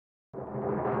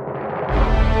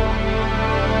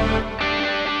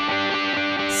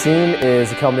Scene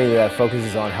is a company that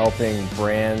focuses on helping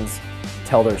brands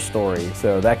tell their story.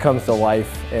 So that comes to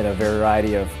life in a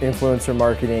variety of influencer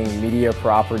marketing, media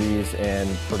properties, and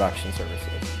production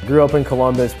services. Grew up in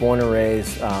Columbus, born and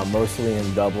raised, mostly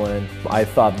in Dublin. I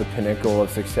thought the pinnacle of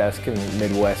success as a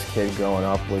Midwest kid growing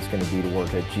up was going to be to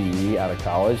work at GE out of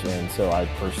college, and so I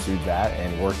pursued that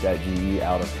and worked at GE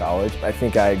out of college. I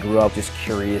think I grew up just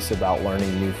curious about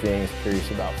learning new things,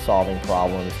 curious about solving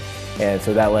problems. And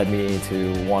so that led me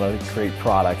to want to create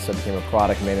products. I became a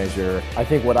product manager. I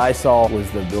think what I saw was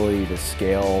the ability to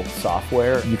scale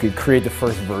software. You could create the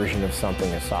first version of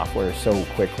something, a software, so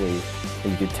quickly that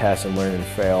you could test and learn and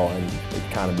fail, and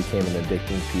it kind of became an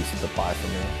addicting piece of the pie for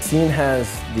me. Scene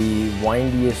has the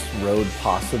windiest road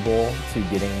possible to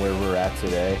getting where we're at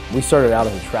today. We started out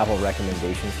as a travel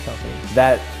recommendations company.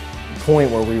 That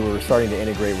point where we were starting to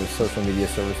integrate with social media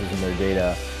services and their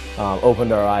data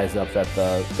opened our eyes up that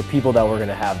the people that were going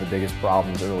to have the biggest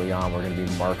problems early on were going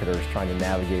to be marketers trying to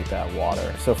navigate that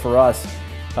water. So for us,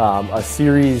 a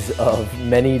series of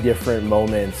many different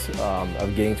moments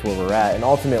of getting to where we're at, and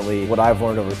ultimately what I've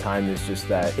learned over time is just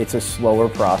that it's a slower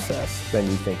process than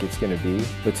you think it's going to be,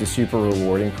 but it's a super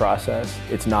rewarding process.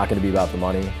 It's not going to be about the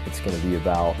money, it's going to be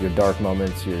about your dark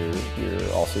moments,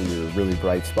 also your really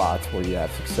bright spots where you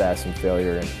have success and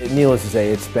failure. And needless to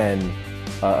say, it's been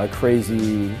a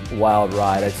crazy, wild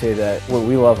ride. I'd say that what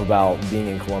we love about being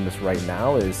in Columbus right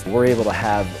now is we're able to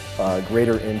have a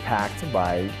greater impact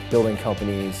by building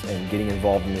companies and getting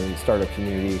involved in the startup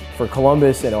community. For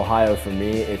Columbus and Ohio, for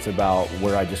me, it's about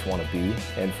where I just want to be.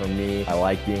 And for me, I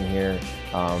like being here.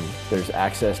 There's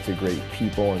access to great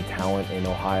people and talent in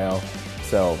Ohio.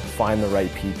 So find the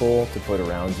right people to put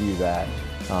around you that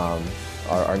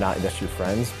are not just your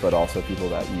friends, but also people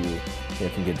that you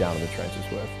can get down in the trenches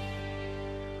with.